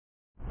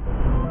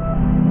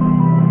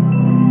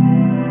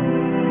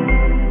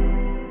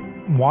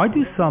Why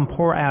do some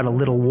pour out a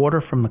little water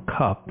from the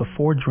cup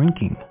before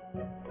drinking?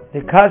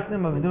 The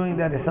custom of doing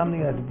that is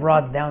something that's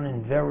brought down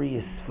in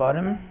various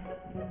Sfarim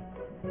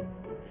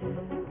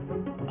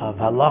of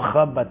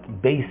halacha,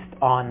 but based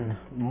on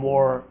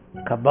more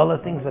Kabbalah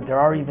things, but there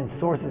are even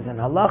sources in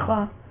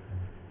halacha,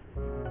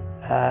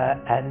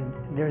 and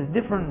there's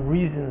different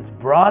reasons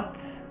brought.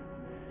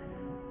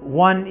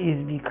 One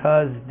is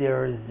because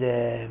there's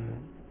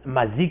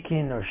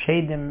mazikin or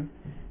shedim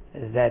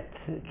that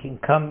can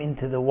come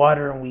into the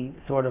water and we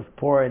sort of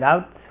pour it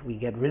out. We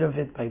get rid of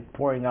it by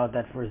pouring out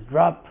that first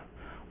drop,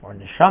 or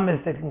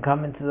neshamas that can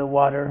come into the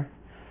water,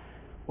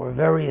 or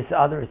various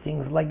other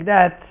things like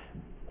that,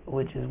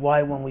 which is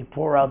why when we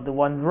pour out the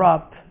one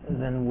drop,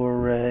 then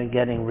we're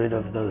getting rid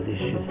of those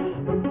issues.